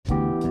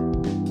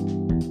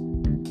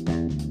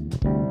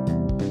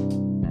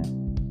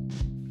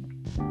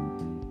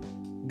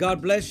God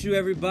bless you,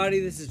 everybody.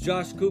 This is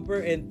Josh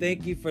Cooper, and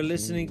thank you for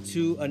listening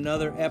to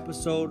another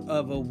episode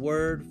of A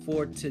Word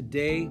for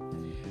Today.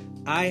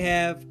 I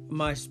have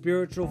my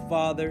spiritual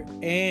father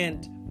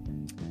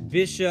and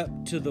bishop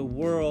to the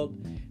world,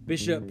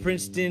 Bishop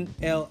Princeton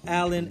L.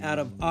 Allen out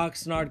of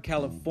Oxnard,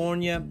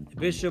 California.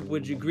 Bishop,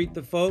 would you greet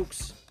the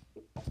folks?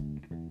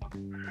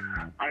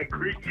 I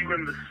greet you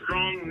in the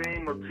strong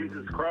name of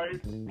Jesus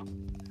Christ.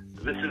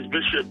 This is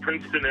Bishop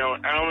Princeton L.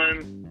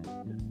 Allen.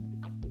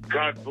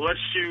 God bless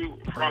you,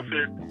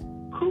 Prophet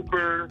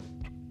Cooper,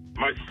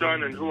 my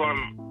son, and who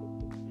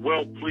I'm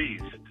well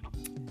pleased.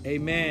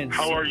 Amen.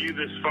 How are you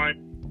this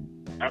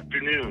fine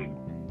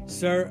afternoon?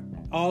 Sir,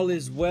 all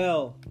is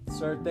well.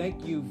 Sir,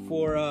 thank you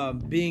for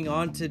being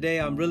on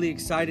today. I'm really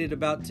excited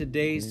about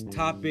today's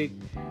topic.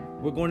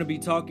 We're going to be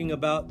talking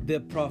about the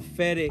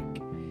prophetic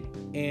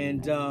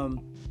and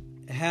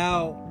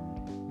how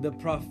the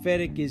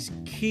prophetic is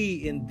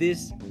key in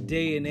this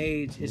day and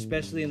age,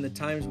 especially in the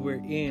times we're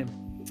in.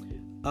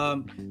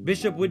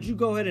 Bishop, would you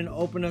go ahead and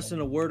open us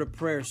in a word of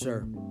prayer,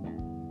 sir?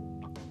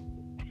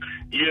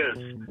 Yes.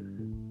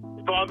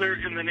 Father,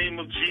 in the name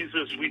of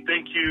Jesus, we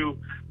thank you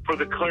for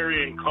the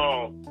clarion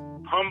call.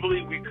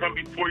 Humbly, we come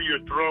before your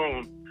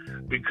throne.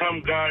 We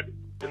come, God,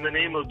 in the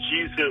name of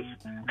Jesus,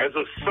 as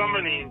a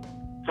summoning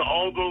to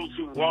all those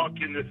who walk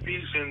in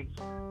Ephesians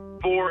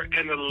 4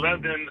 and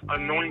 11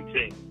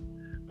 anointing.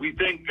 We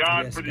thank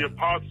God for the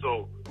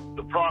apostle,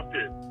 the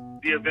prophet,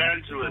 the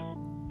evangelist,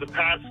 the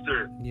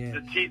pastor,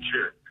 the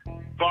teacher.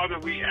 Father,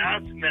 we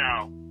ask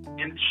now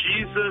in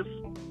Jesus'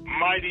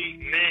 mighty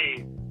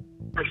name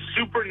for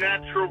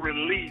supernatural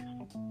release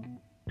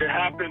to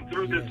happen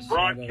through this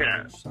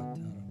broadcast.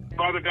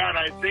 Father God,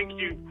 I thank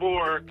you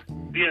for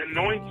the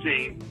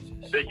anointing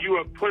that you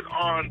have put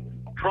on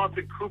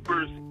Prophet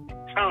Cooper's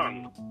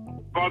tongue.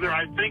 Father,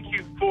 I thank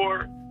you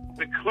for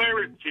the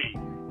clarity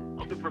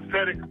of the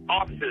prophetic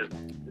office.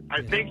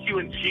 I thank you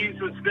in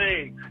Jesus'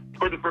 name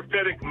for the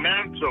prophetic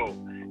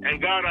mantle. And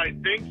God, I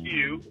thank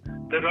you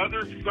that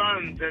other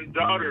sons and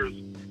daughters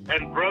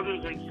and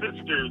brothers and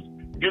sisters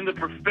in the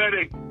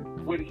prophetic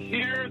would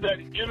hear that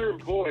inner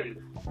voice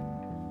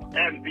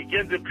and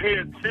begin to pay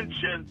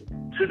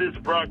attention to this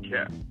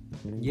broadcast.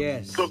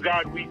 Yes. So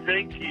God, we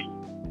thank you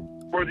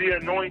for the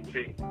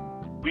anointing.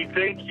 We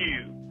thank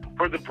you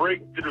for the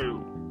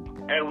breakthrough.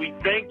 And we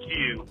thank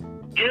you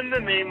in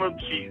the name of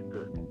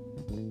Jesus.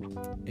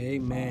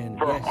 Amen.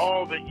 For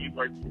all that you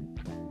are doing.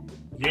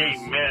 Yes.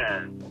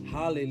 Amen.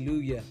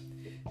 Hallelujah.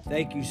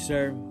 Thank you,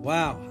 sir.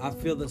 Wow. I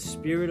feel the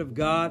Spirit of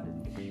God.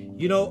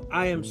 You know,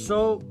 I am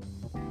so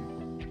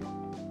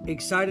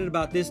excited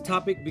about this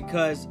topic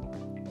because,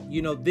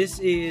 you know, this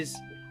is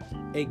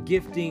a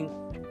gifting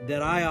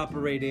that I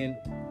operate in.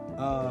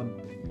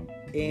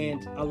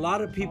 And a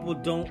lot of people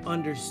don't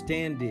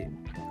understand it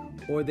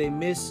or they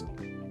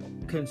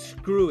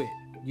misconstrue it,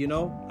 you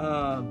know.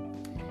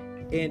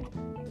 And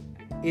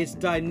it's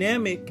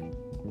dynamic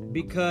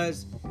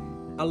because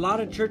a lot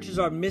of churches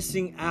are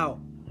missing out,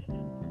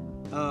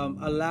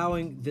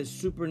 allowing the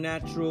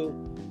supernatural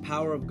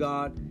power of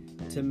God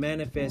to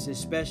manifest,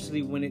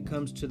 especially when it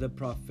comes to the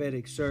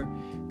prophetic. Sir,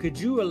 could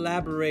you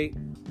elaborate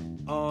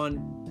on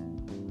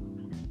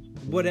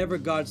whatever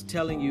God's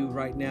telling you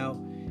right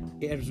now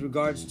as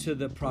regards to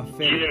the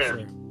prophetic, yes. sir?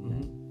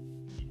 Mm-hmm.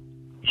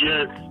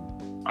 Yes,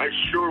 I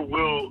sure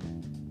will,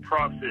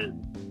 Prophet.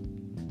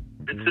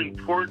 It's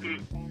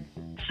important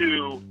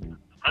to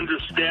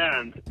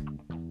understand,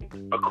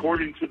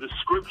 according to the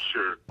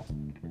scripture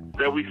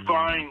that we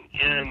find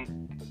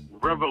in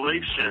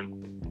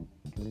Revelation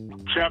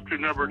chapter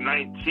number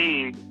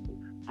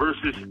 19,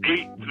 verses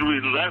 8 through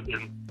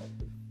 11,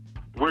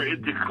 where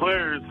it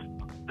declares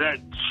that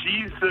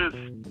Jesus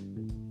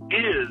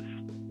is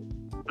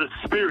the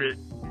spirit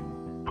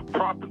of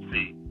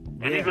prophecy.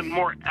 And even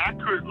more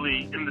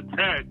accurately in the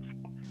text,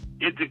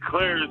 it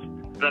declares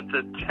that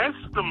the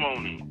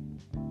testimony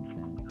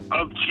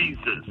of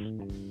Jesus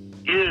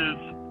is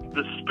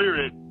the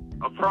spirit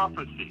of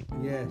prophecy.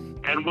 Yes.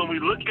 And when we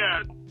look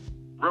at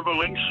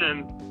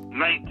Revelation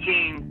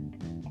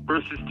 19,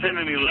 verses 10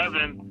 and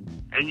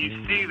 11, and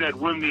you see that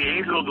when the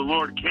angel of the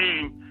Lord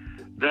came,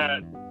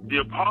 that the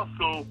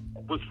apostle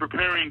was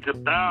preparing to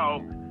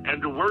bow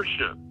and to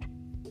worship.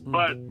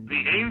 But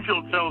the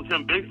angel tells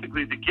him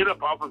basically to get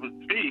up off of his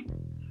feet.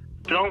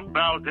 Don't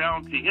bow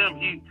down to him.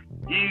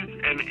 He's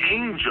an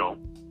angel.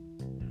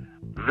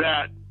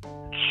 That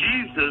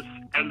Jesus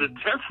and the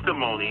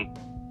testimony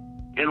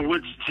in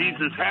which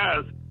Jesus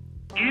has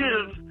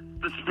is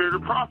the spirit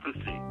of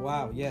prophecy.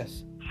 Wow,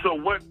 yes. So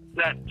what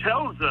that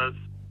tells us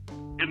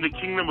in the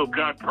kingdom of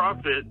God,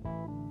 Prophet,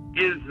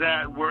 is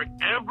that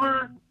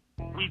wherever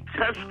we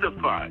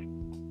testify,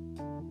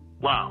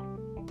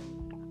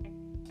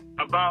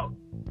 about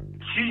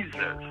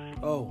Jesus,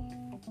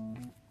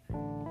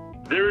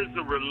 there is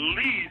a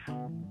release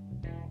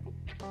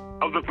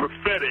of the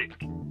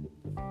prophetic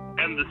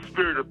and the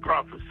spirit of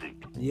prophecy.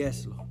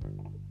 Yes, Lord.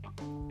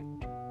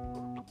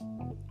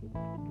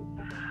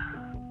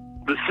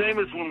 The same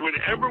as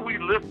whenever we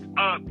lift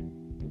up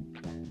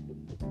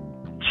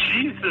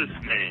Jesus'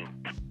 name,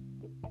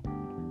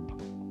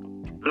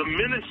 the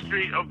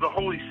ministry of the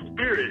Holy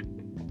Spirit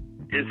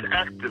is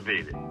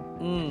activated.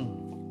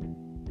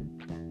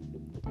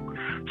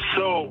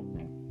 So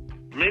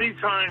many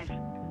times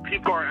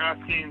people are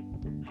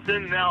asking,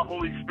 send now,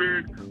 Holy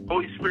Spirit,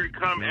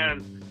 come,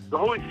 and the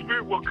Holy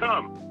Spirit will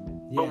come.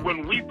 Yeah. But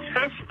when we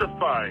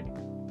testify,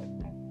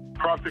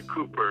 Prophet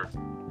Cooper,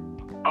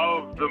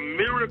 of the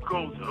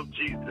miracles of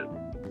Jesus,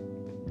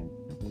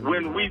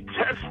 when we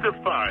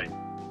testify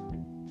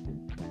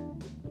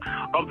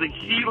of the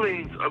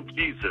healings of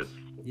Jesus,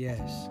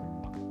 yes,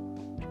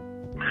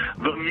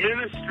 the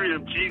ministry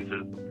of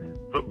Jesus,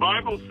 the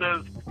Bible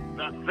says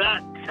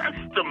that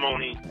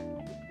testimony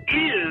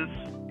is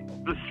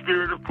the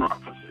spirit of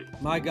prophecy.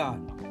 my God,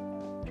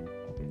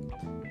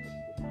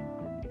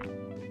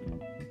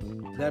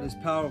 that is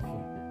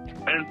powerful.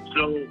 And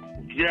so,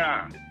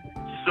 yeah,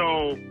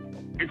 so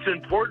it's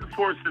important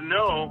for us to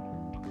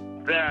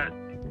know that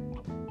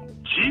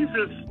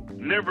Jesus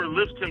never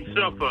lifts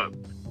himself up.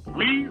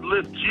 We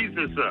lift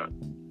Jesus up.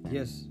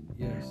 Yes,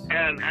 yes,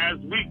 And as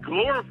we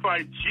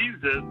glorify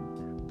Jesus,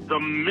 the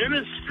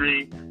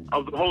ministry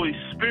of the Holy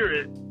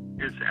Spirit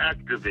is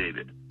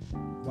activated.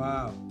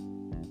 wow,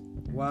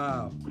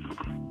 wow.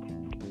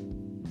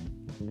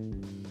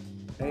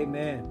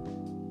 Amen.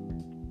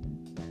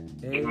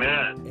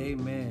 Amen.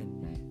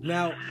 Amen.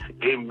 Now,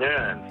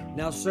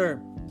 Amen.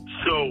 sir,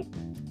 So,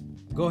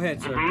 go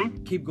ahead, sir.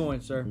 Mhm. Keep going,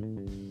 sir.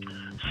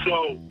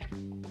 so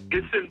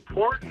it's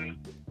important.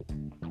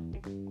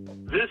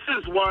 This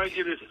is why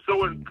it is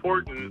so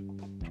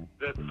important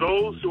that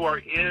those who are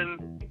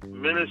in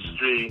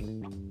ministry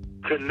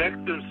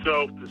connect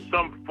themselves to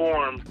some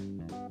form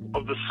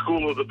of the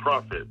school of the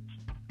prophets,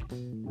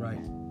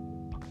 Right.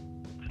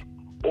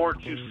 or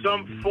to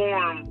some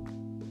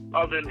form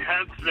of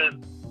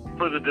enhancement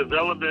for the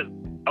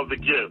development of the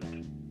gift.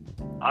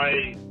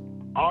 I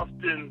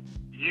often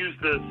use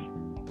this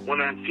when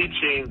I'm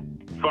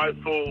teaching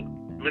fivefold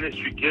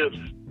ministry gifts,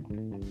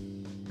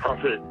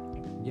 Prophet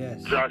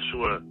Yes.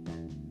 Joshua,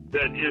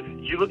 that if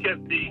you look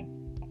at the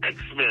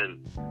X-Men,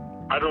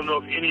 I don't know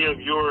if any of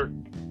your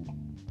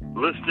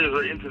listeners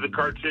are into the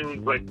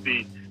cartoons like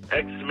the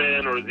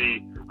X-Men or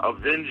the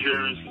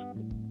Avengers,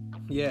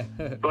 Yeah.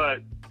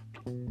 but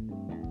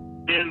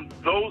in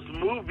those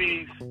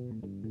movies,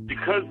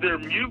 because they're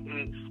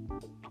mutants,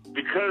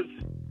 because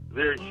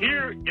they're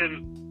here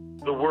in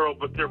the world,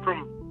 but they're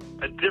from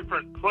a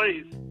different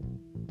place,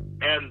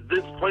 and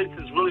this place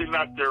is really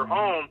not their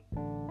home,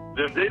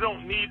 then they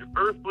don't need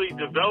earthly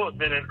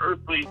development and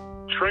earthly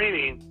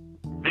training.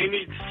 They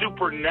need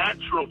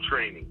supernatural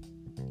training.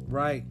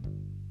 Right.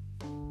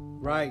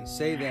 Right.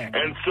 Say that.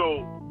 And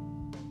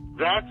so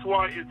that's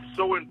why it's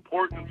so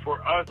important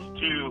for us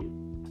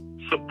to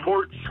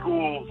support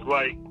schools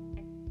like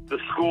the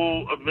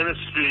School of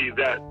Ministry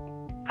that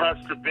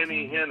Pastor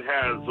Benny Hinn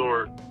has,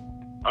 or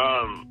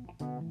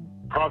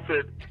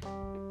Prophet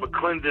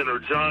McClendon or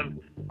John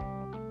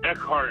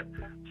Eckhart,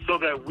 so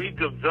that we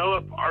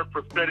develop our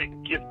prophetic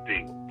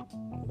gifting.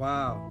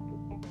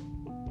 Wow.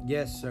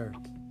 Yes, sir.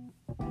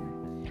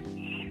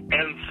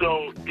 And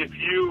so if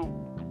you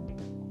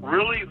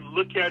really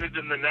look at it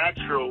in the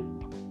natural,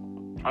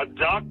 a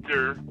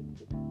doctor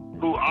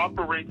who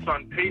operates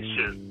on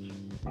patients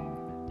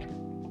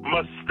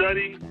must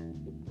study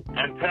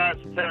and pass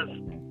tests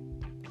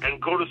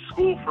and go to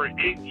school for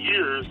 8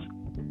 years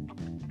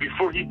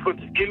before he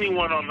puts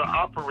anyone on the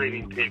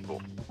operating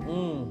table.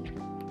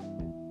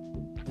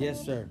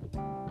 Yes, sir.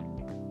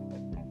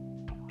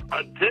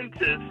 A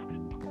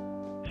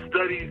dentist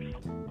studies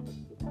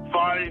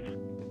 5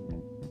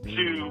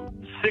 to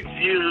 6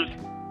 years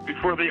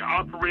before they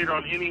operate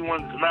on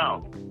anyone's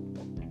mouth.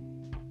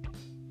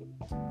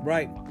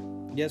 Right.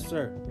 Yes,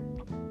 sir.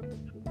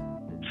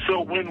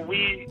 So when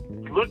we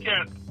look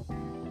at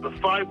the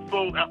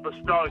fivefold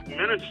apostolic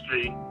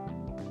ministry,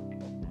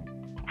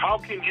 how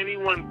can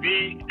anyone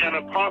be an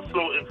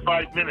apostle in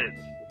 5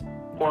 minutes,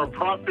 or a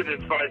prophet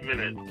in 5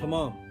 minutes, Come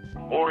on.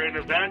 or an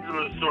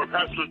evangelist or a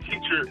pastoral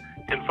teacher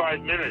in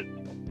 5 minutes?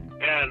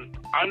 And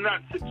I'm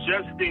not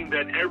suggesting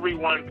that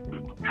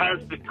everyone has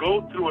to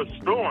go through a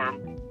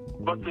storm,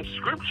 but the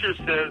scripture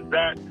says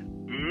that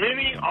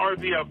many are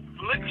the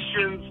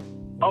afflictions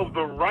of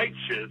the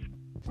righteous,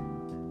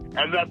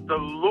 and that the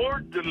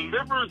Lord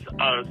delivers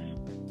us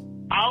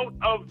out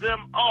of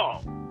them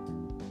all.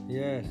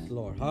 Yes,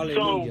 Lord.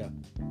 Hallelujah.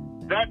 So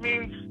that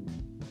means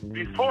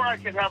before I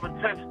can have a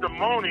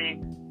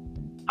testimony,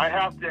 I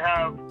have to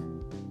have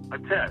a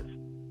test.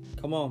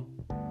 Come on.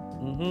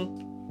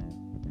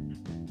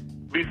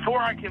 Before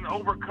I can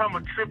overcome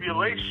a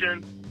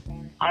tribulation,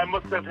 I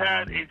must have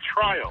had a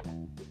trial.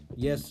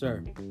 Yes,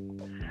 sir.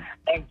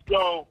 And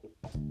so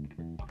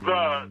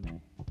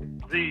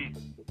the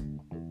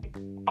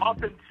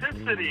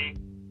authenticity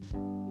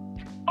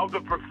of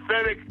the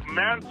prophetic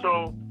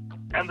mantle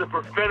and the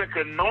prophetic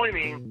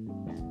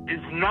anointing is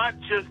not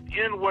just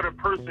in what a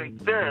person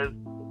says,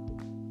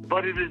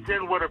 but it is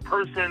in what a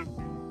person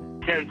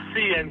can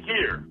see and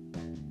hear.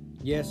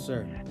 Yes,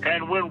 sir.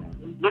 And when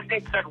we look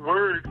at that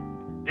word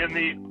in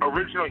the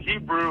original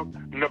Hebrew,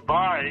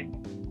 nabai,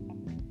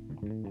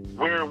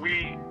 where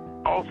we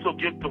also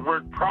get the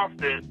word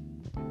prophet.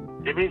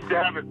 It means to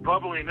have it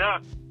bubbling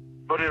up,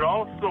 but it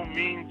also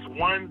means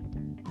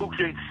one who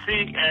can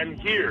see and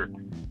hear.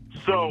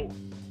 So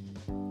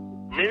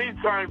many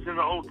times in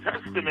the Old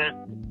Testament,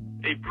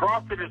 a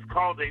prophet is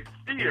called a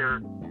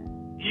seer,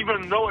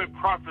 even though a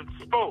prophet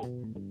spoke.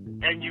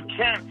 And you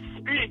can't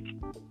speak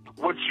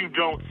what you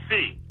don't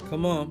see.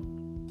 Come on.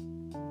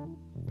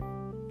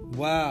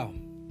 Wow.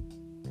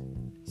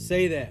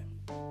 Say that.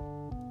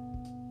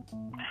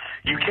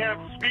 You can't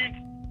speak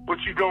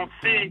what you don't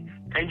see,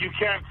 and you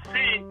can't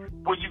see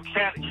what you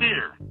can't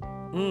hear.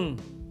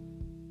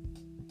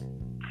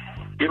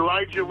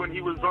 Elijah, when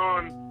he was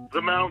on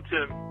the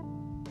mountain,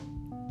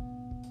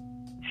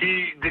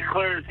 he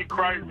declares, he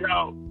cries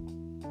out,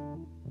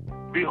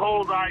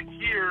 "Behold, I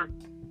hear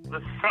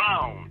the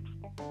sound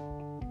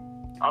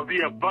of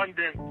the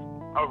abundance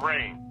of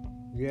rain."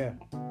 Yeah.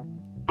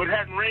 But it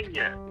hadn't rained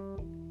yet.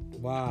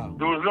 Wow.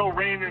 There was no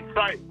rain in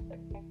sight.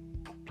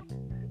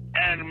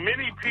 And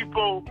many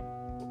people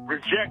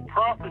reject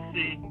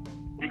prophecy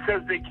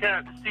because they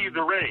can't see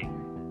the rain.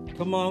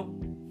 Come on.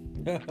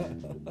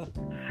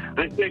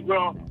 They think,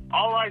 well,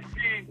 all I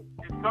see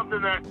is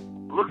something that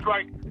looks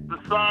like the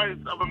size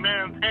of a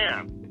man's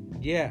hand.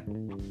 Yeah.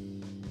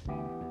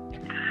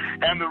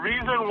 And the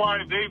reason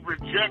why they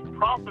reject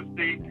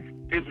prophecy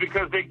is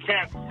because they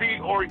can't see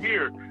or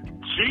hear.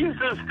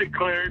 Jesus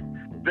declared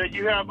that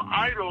you have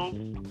idols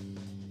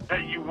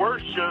that you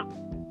worship,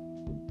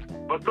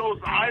 but those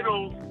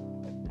idols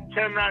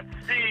cannot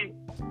see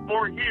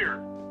or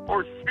hear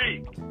or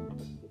speak.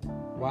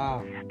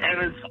 Wow.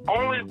 And it's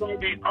only by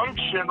the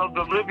unction of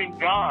the living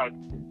God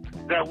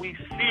that we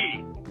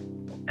see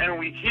and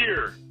we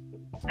hear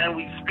and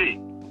we speak.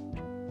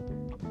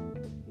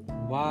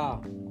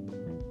 Wow.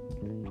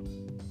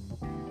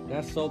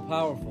 That's so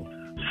powerful.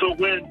 So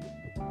when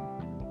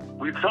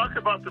we talk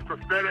about the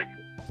prophetic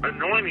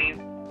anointing,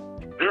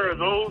 there are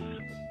those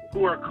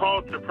who are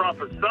called to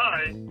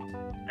prophesy,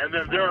 and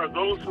then there are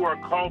those who are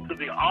called to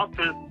the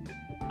office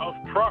of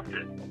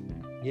prophet.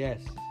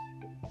 Yes.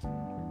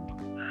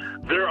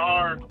 There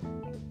are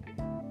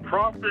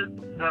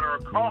prophets that are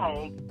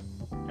called,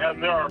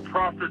 and there are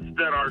prophets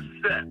that are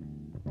set.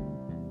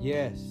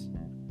 Yes.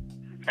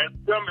 And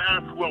some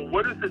ask, well,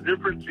 what is the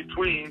difference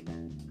between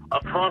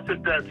a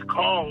prophet that's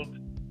called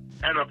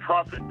and a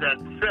prophet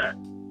that's set?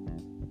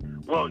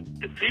 Well,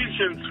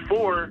 Ephesians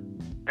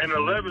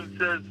 4:11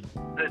 says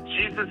that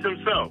Jesus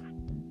himself,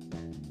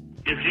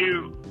 if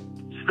you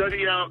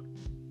study out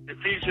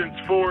Ephesians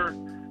 4,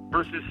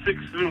 verses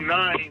 6 through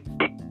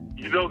 9,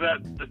 you know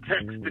that the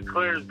text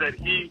declares that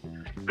he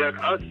that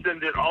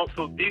ascended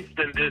also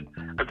descended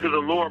unto the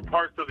lower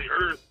parts of the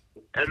earth,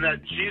 and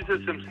that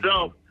Jesus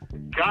himself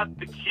got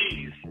the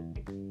keys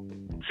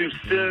to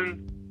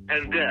sin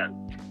and death.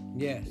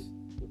 Yes.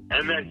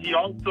 And that he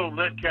also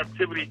led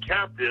captivity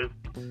captive.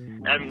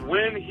 And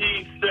when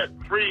he set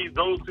free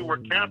those who were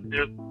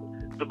captive,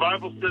 the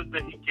Bible says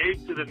that he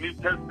gave to the New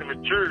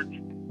Testament church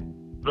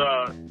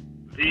the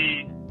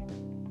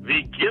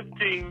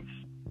giftings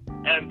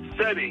and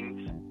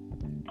settings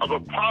of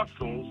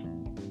apostles,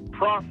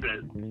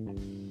 prophets,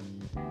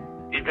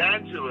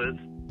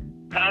 evangelists,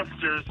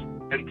 pastors,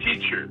 and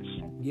teachers.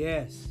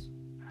 Yes.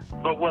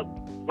 But what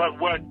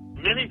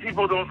many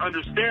people don't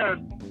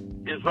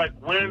understand is, like,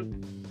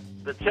 when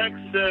the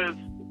text says,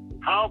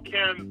 how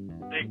can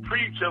they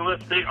preach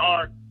unless they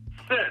are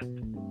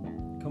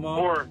sent? Come on.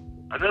 Or,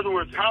 in other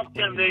words, how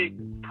can they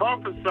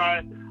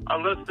prophesy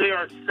unless they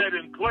are set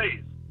in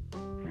place?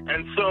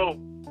 And so,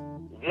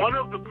 one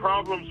of the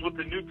problems with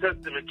the New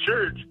Testament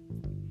church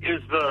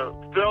is the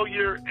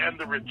failure and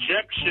the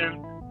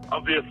rejection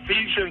of the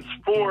Ephesians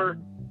 4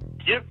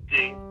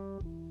 gifting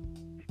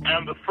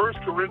and the 1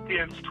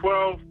 Corinthians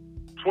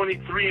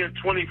 12:23 and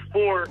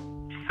 24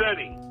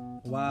 setting.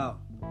 Wow.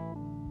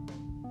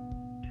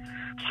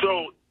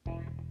 So,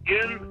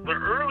 in the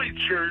early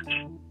church,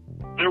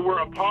 there were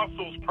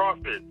apostles,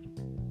 prophets,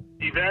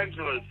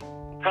 evangelists,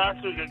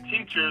 pastors, and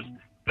teachers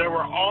that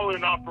were all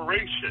in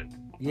operation.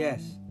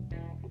 Yes.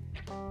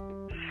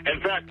 In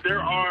fact,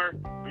 there are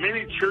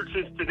many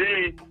churches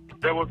today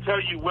that will tell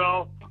you,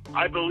 well,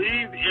 I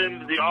believe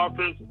in the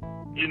office,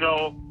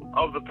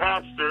 of the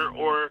pastor,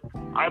 or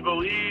I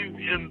believe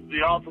in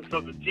the office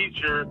of the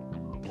teacher,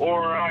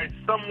 or I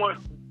somewhat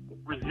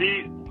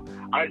receive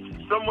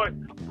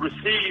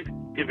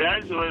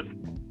evangelist,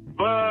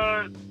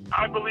 but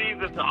I believe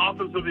that the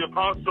office of the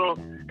apostle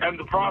and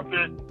the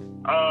prophet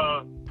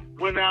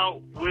went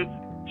out with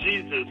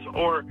Jesus,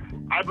 or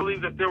I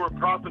believe that there were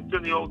prophets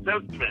in the Old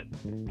Testament.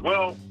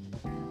 Well,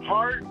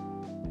 part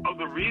of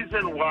the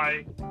reason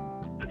why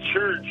the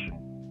church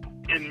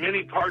in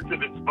many parts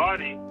of its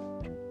body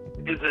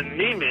is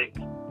anemic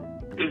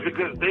is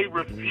because they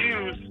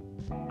refuse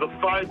the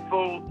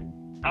fivefold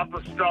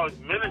apostolic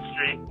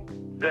ministry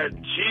that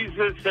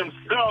Jesus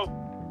himself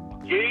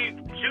gave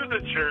to the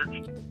church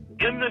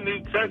in the New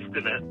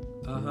Testament.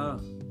 Uh-huh.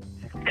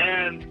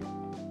 And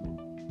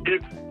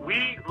if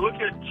we look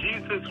at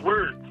Jesus'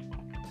 words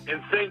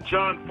in St.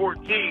 John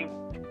 14,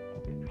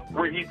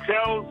 where he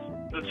tells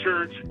the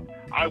church,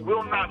 I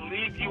will not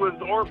leave you as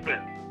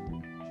orphans.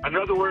 In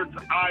other words,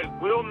 I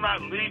will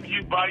not leave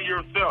you by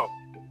yourself.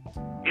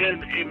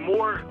 In a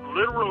more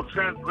literal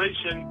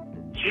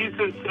translation,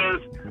 Jesus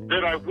says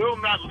that I will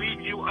not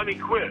leave you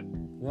unequipped.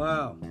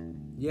 Wow.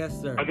 Yes,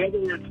 sir. In other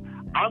words,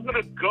 I'm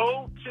going to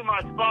go to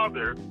my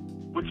Father,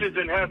 which is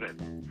in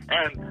heaven.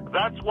 And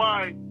that's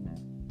why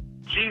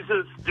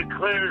Jesus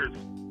declares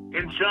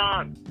in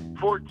John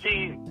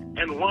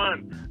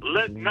 14:1,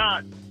 let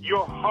not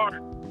your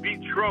heart be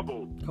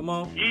troubled. Come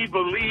on. Ye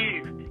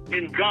believe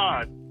in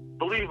God,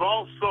 believe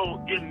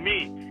also in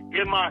me.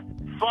 In my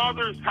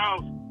Father's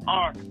house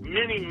are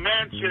many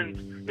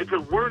mansions. If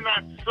it were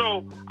not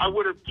so, I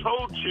would have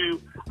told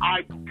you,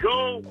 I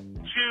go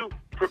to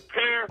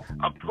prepare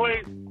a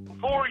place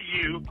for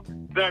you,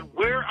 that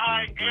where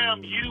I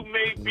am, you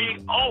may be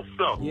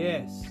also.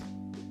 Yes.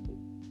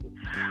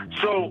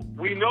 So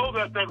we know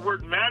that that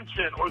word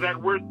mansion or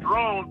that word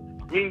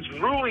throne means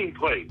ruling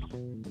place.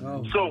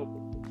 Oh. So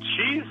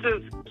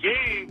Jesus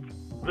gave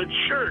the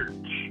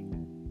church,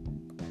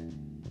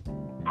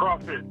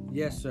 Prophet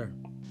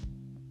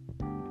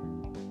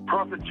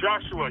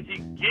Joshua, he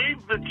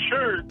gave the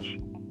church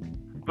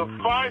the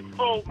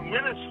fivefold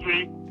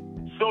ministry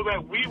so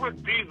that we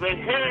would be the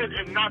head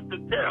and not the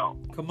tail.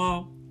 Come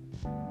on.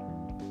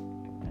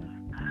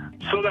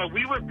 So that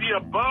we would be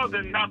above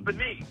and not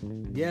beneath.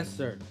 Yes,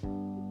 sir.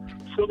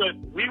 So that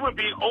we would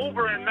be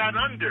over and not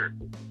under.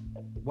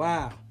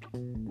 Wow.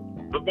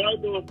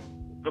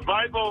 The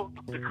Bible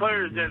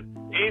declares in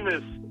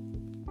Amos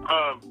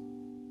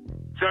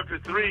chapter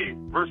 3,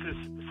 verses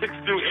 6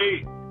 through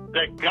 8,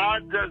 that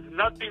God does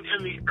nothing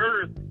in the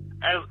earth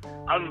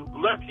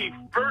unless he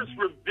first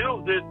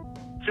reveals it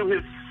to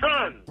his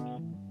sons,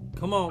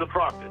 Come on. the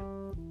prophet.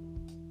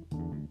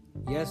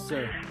 Yes,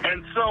 sir.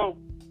 And so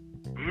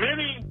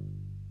many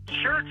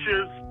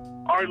churches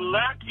are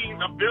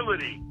lacking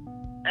ability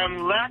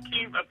and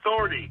lacking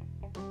authority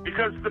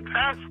because the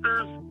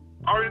pastors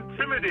are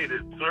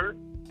intimidated, sir.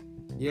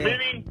 Yeah.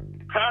 Many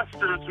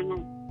pastors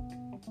who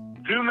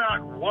do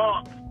not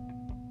walk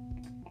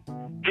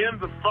in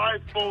the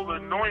fivefold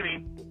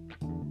anointing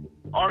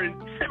are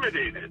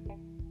intimidated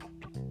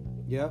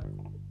Yep.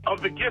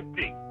 of the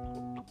gifting.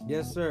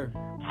 Yes, sir.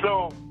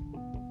 So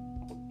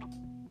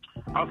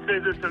I'll say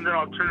this and then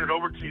I'll turn it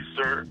over to you,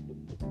 sir.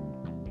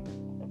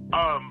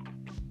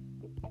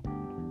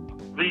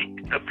 The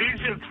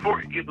Ephesians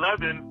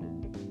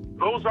 4:11,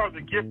 those are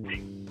the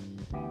gifting.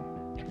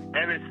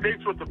 And it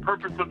states what the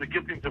purpose of the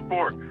giftings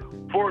are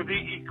for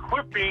the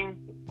equipping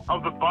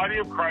of the body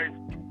of Christ.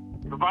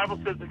 The Bible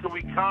says until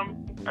we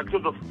come unto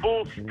the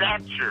full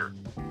stature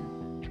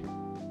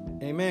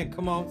Amen.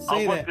 Come on.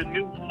 Say of what that. the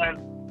new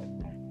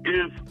man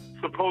is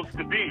supposed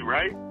to be,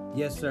 right?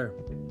 Yes, sir.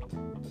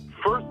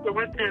 1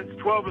 Corinthians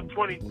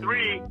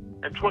 12:23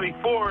 and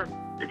 24,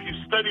 if you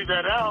study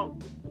that out,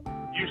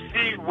 you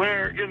see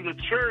where in the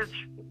church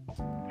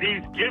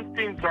these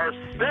giftings are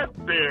set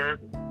there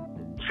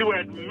to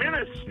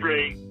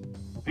administrate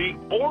the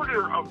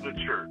order of the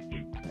church.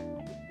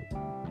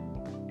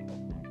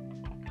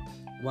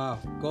 Wow.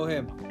 Go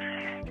ahead.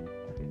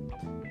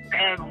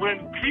 And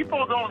when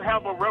people don't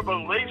have a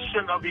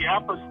revelation of the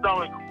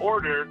apostolic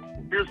order,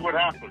 here's what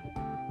happens.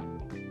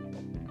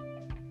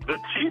 The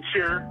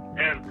teacher,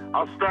 and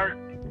I'll start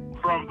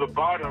from the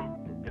bottom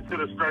instead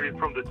of starting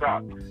from the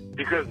top,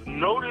 because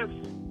notice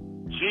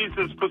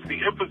Jesus puts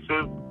the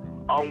emphasis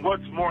on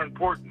what's more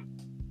important.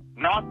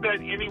 Not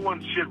that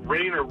anyone should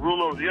reign or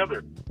rule over the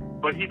other,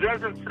 but he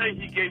doesn't say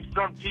he gave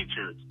some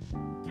teachers,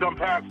 some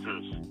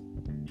pastors,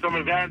 some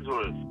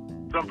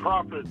evangelists, some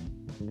prophets,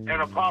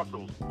 and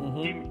apostles.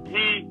 Mm-hmm.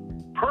 He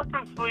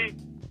purposely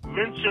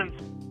mentions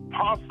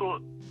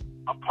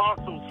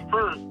apostles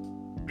first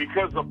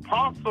because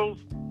apostles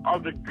are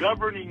the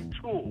governing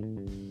tool.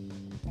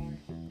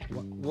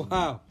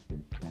 Wow.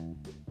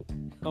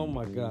 Oh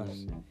my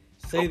gosh.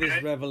 Say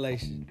this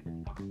revelation.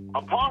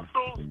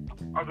 Apostles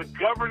are the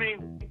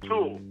governing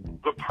tool.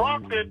 The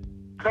prophet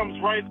comes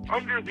right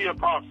under the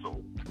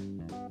apostle.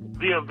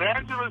 The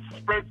evangelist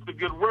spreads the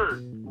good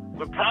word.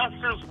 The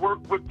pastors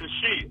work with the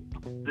sheep.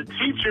 The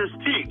teachers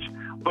teach.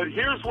 But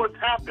here's what's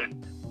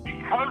happened.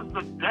 Because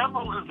the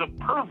devil is a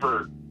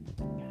pervert,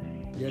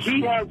 Yes,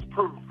 he has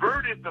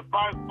perverted the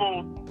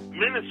fivefold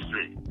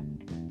ministry.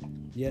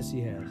 Yes,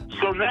 he has.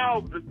 So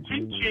now the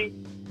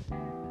teaching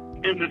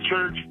in the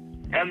church,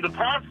 and the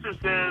pastor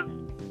says,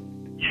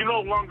 you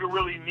no longer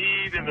really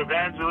need an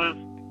evangelist.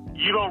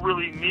 You don't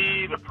really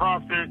need a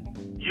prophet.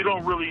 You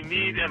don't really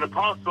need an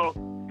apostle.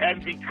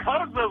 And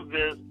because of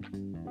this,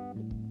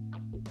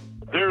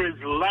 there is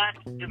lack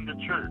in the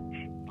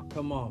church.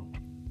 Come on.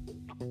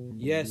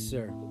 Yes,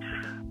 sir.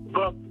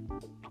 But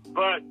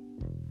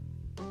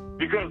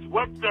because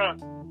what the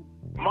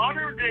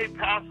modern day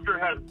pastor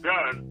has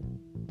done,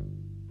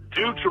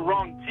 due to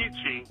wrong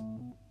teaching,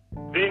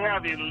 they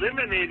have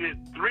eliminated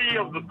 3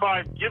 of the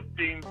 5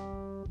 giftings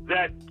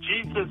that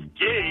Jesus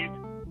gave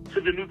to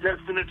the New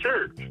Testament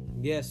church.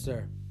 Yes,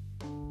 sir.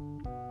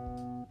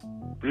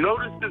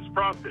 Notice this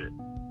prophet.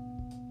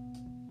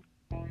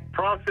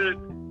 Prophet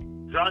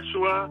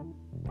Joshua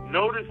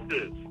Notice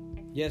this,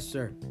 Yes,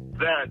 sir.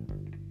 that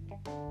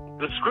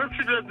the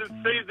scripture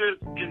doesn't say this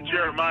in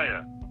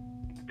Jeremiah.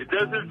 It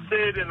doesn't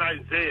say it in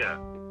Isaiah.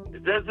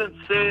 It doesn't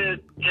say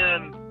it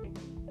in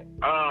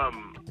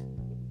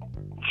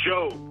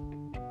Job.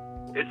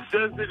 It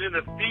says it in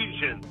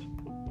Ephesians,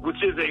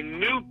 which is a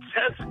New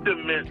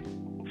Testament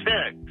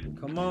text.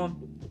 Come on.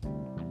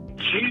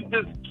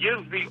 Jesus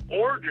gives the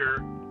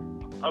order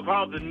of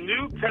how the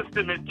New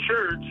Testament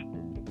church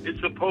is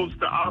supposed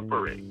to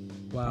operate.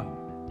 Wow.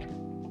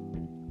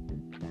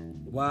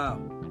 Wow.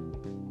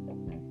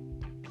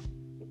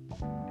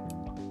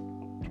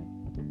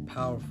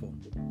 Powerful.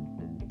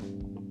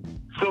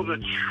 So the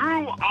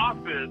true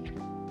office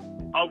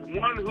of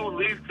one who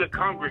leads the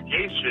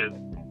congregation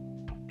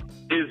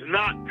is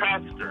not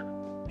pastor.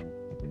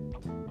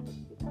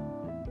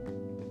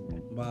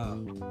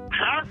 Wow.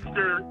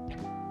 Pastor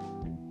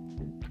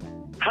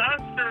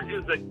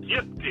is a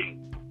gifting,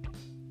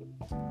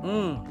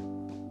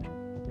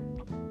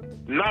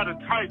 not a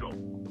title.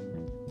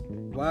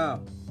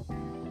 Wow.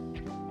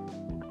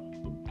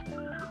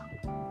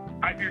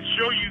 I can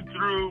show you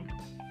through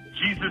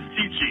Jesus'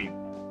 teaching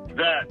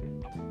that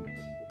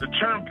the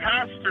term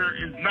pastor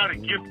is not a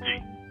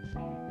gifting.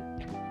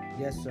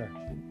 Yes, sir.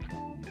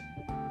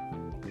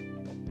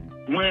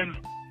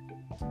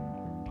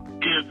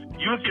 If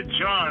you look at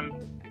John,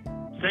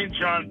 St.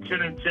 John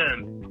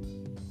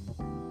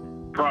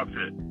 10:10,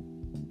 prophet,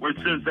 where it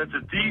says that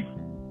the thief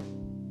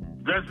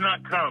does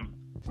not come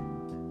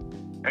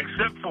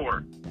except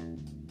for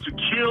to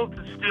kill,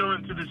 to steal,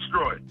 and to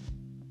destroy.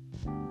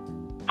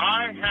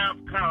 I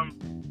have come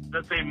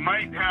that they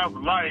might have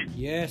life,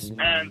 Yes.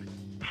 and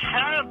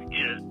have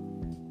it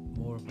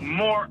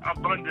more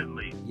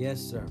abundantly. Yes,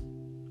 sir.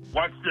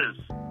 Watch this.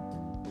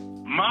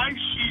 My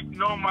sheep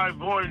know my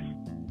voice,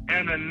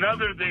 and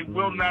another they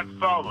will not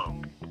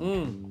follow.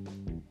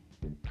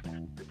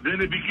 Then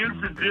it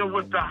begins to deal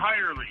with the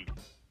hireling.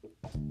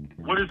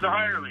 What is a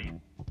hireling?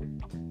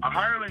 A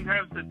hireling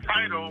has the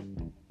title,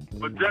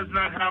 but does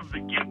not have the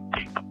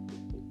gifting.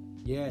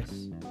 Yes.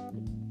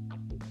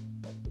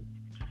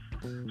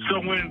 So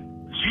when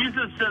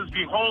Jesus says,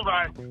 behold,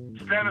 I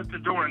stand at the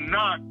door and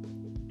knock,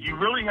 you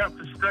really have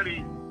to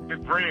study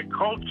Hebraic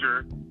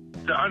culture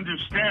to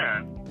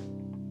understand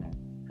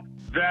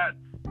that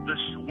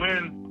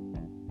when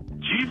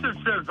Jesus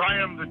says, I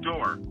am the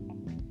door,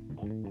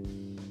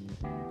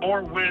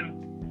 or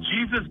when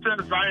Jesus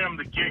says, I am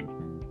the gate,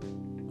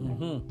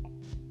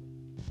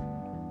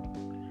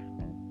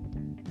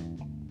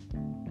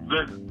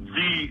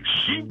 the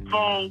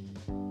sheepfold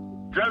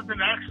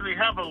doesn't actually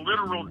have a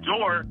literal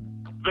door.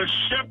 The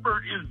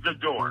shepherd is the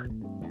door.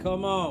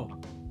 Come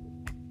on.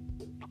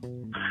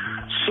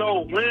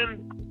 So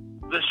when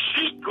the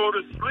sheep go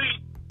to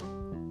sleep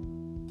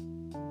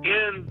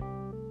in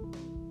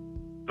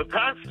the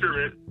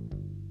pastorate,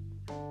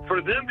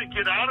 for them to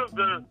get out of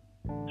the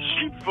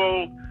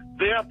sheepfold,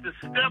 they have to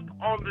step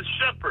on the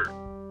shepherd.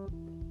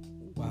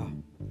 Wow.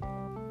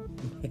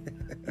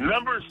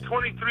 Numbers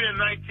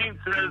 23:19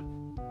 says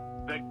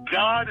that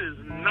God is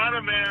not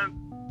a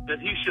man that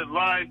he should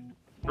lie,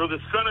 nor the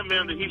son of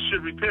man that he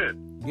should repent.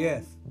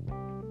 Yes.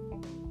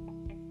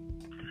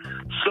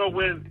 So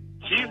when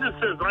Jesus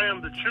says, I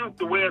am the truth,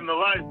 the way, and the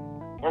life,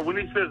 or when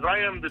he says, I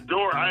am the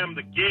door, I am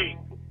the gate,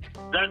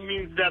 that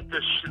means that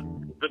the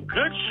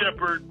good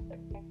shepherd,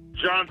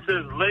 John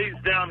says, lays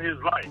down his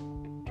life.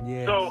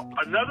 Yes. So,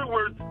 in other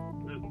words,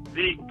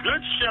 the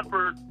good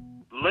shepherd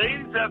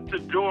lays at the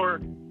door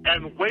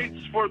and waits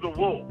for the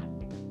wolf.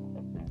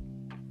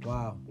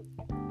 Wow.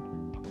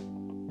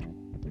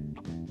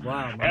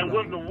 Wow. And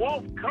when the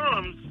wolf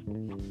comes,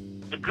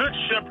 the good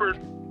shepherd,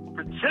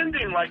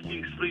 pretending like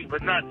he's asleep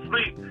but not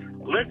asleep,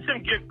 lets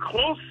him get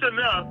close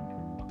enough,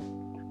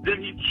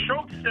 then he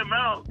chokes him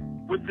out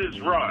with his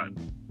rod.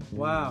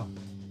 Wow.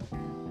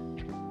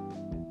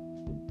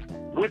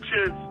 Which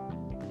is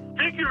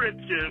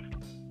figurative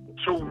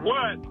to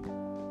what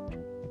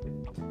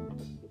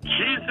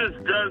Jesus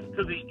does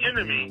to the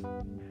enemy.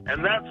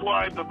 And that's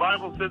why the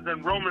Bible says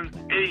in Romans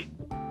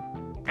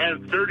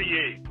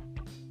 8:38,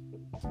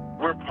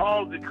 where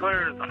Paul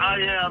declares, I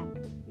am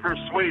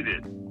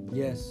persuaded.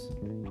 Yes.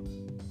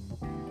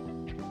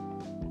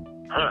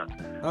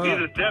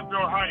 Neither depth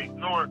nor height,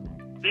 nor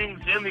things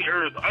in the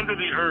earth, under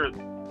the earth,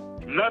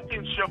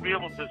 nothing shall be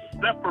able to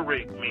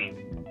separate me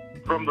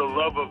from the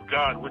love of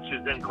God, which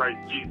is in Christ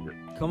Jesus.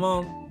 Come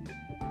on.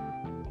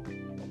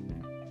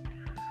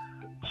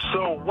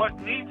 So what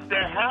needs to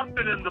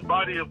happen in the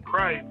body of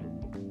Christ,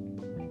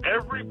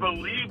 every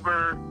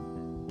believer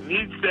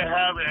needs to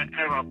have an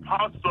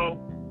apostle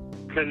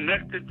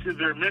connected to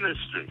their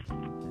ministry.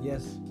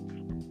 Yes.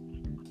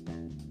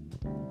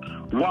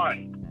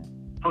 Why?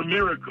 For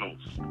miracles.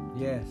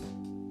 Yes.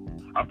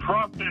 A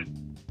prophet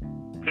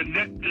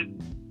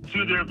connected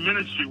to their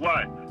ministry.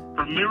 Why?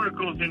 For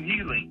miracles and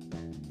healing.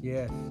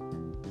 Yes.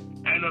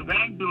 And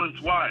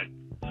evangelists. Why?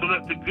 So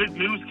that the good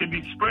news can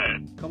be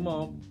spread. Come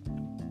on.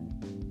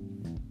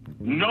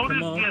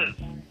 Notice this.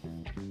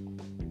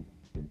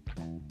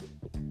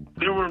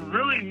 there were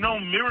really no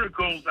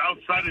miracles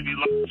outside of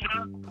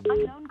Elijah.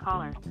 Unknown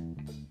caller.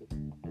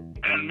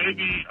 And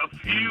maybe a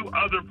few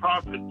other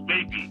prophets,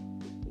 maybe,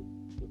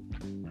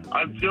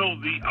 until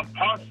the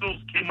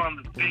apostles came on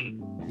the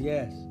scene.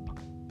 Yes.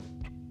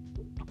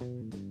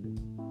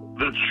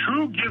 The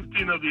true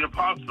gifting of the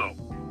apostle,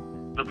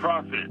 the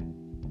prophet,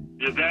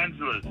 the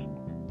evangelist,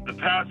 the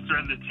pastor,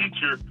 and the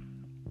teacher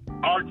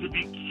are to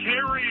be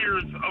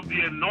carriers of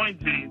the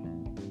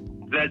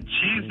anointing that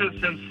Jesus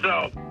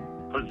himself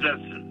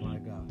possesses. My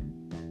God.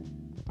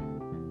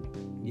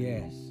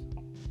 Yes.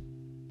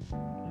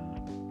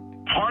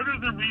 Part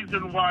of the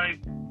reason why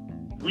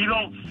we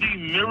don't see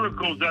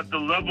miracles at the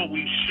level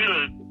we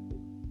should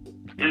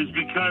is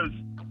because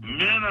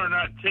men are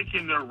not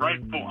taking their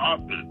rightful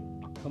office.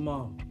 Come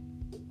on.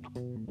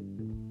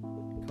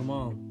 Come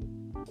on.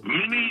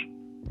 Many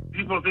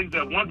people think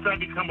that once I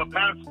become a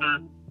pastor,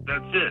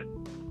 that's it.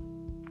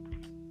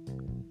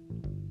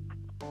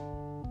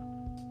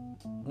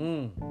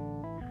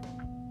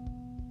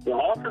 The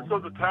office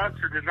of the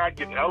pastor did not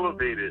get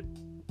elevated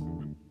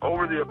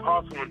over the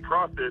apostle and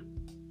prophet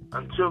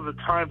until the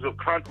times of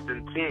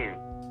Constantine.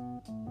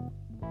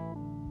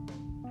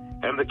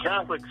 And the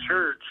Catholic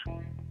Church,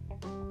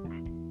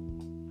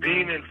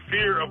 being in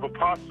fear of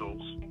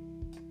apostles,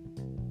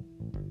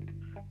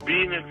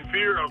 being in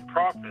fear of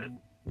prophets,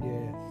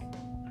 Yes.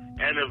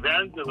 and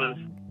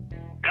evangelists,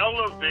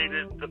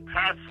 elevated the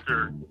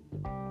pastor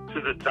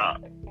to the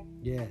top.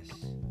 Yes.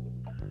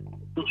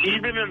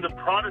 Even in the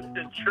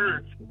Protestant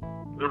church,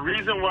 the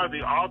reason why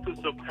the office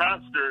of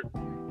pastor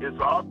is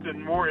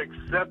often more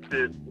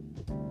accepted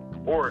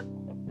or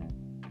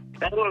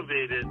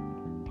elevated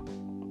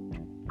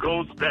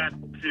goes back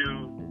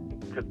to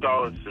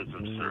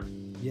Catholicism, sir.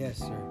 Yes,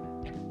 sir.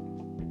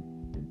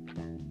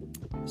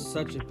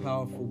 Such a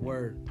powerful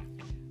word.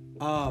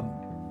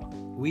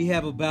 We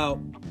have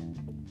about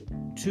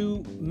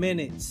 2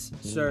 minutes,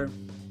 sir.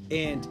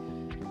 And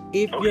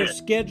if your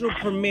schedule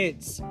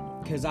permits,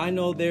 because I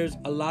know there's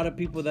a lot of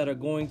people that are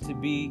going to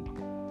be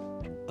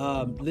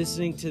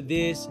listening to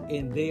this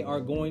and they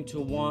are going to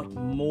want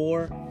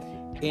more.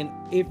 And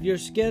if your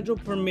schedule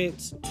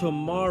permits,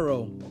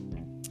 tomorrow,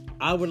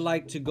 I would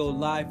like to go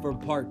live for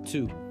part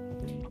 2.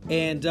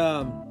 And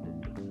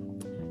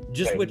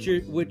just what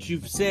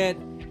you've said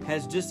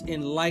has just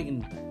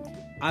enlightened.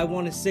 I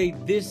want to say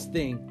this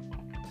thing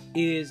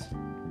is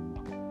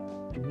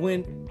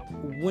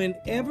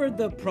whenever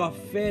the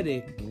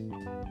prophetic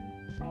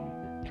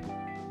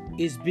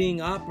is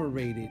being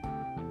operated,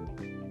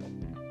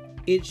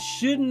 it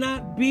should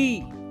not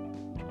be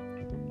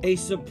a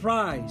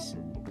surprise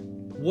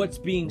what's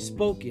being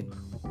spoken.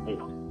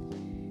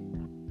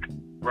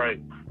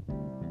 Right.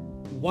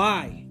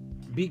 Why?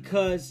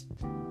 Because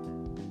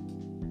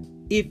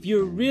if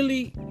you're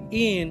really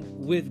in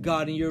with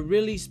God and you're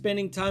really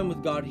spending time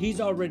with God,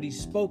 He's already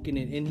spoken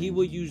it and He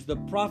will use the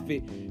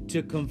prophet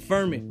to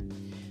confirm it.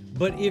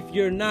 But if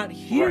you're not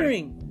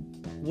hearing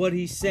what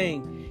He's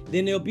saying,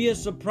 then there'll be a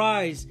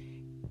surprise,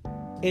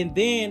 and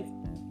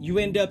then you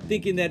end up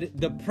thinking that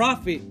the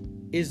prophet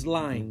is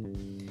lying.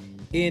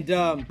 And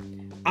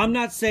I'm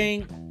not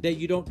saying that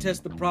you don't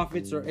test the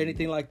prophets or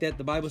anything like that.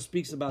 The Bible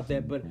speaks about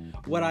that. But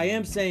what I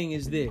am saying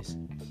is this: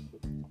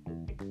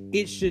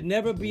 it should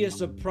never be a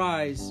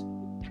surprise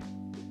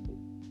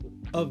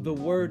of the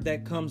word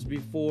that comes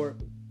before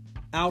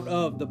out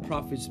of the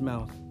prophet's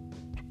mouth.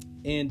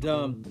 And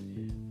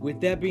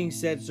with that being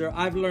said, sir,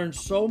 I've learned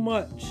so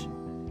much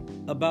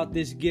about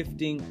this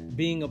gifting,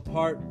 being a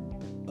part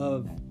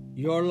of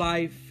your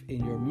life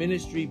and your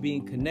ministry,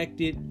 being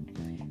connected.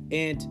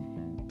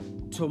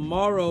 And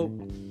tomorrow,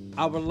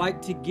 I would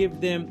like to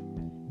give them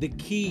the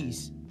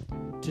keys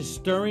to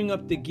stirring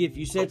up the gift.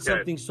 You said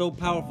something so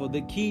powerful.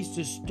 The keys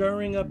to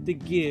stirring up the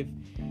gift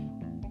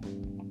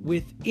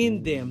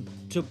within them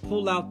to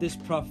pull out this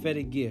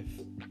prophetic gift.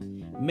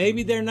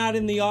 Maybe they're not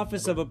in the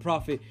office of a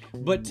prophet,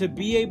 but to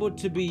be able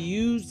to be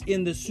used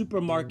in the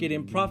supermarket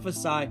and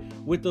prophesy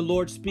with the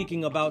Lord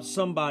speaking about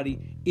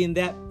somebody in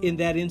that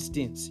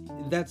instance.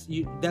 That's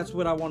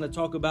what I want to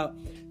talk about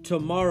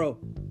tomorrow.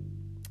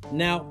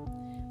 Now,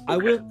 I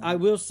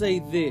will say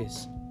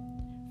this: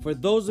 for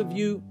those of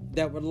you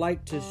that would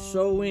like to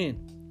sow in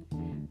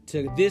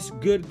to this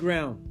good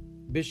ground,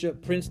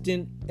 Bishop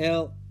Princeton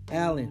L.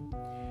 Allen,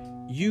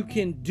 you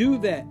can do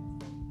that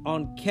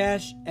on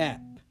Cash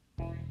App.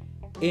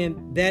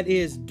 And that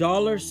is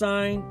 $ELCPAM.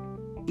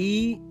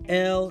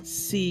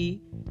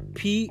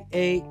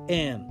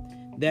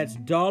 That's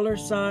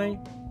 $ELCPAM.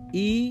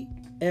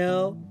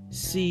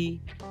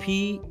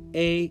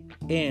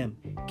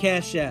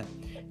 Cash App.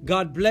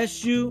 God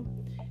bless you.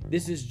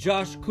 This is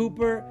Josh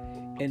Cooper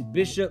and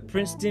Bishop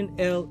Princeton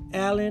L.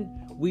 Allen.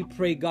 We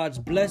pray God's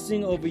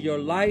blessing over your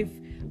life,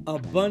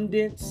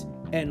 abundance,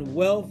 and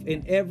wealth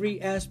in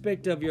every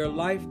aspect of your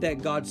life,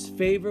 that God's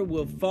favor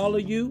will follow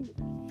you.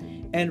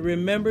 And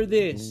remember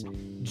this: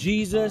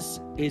 Jesus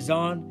is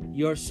on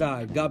your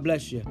side. God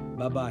bless you.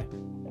 Bye-bye.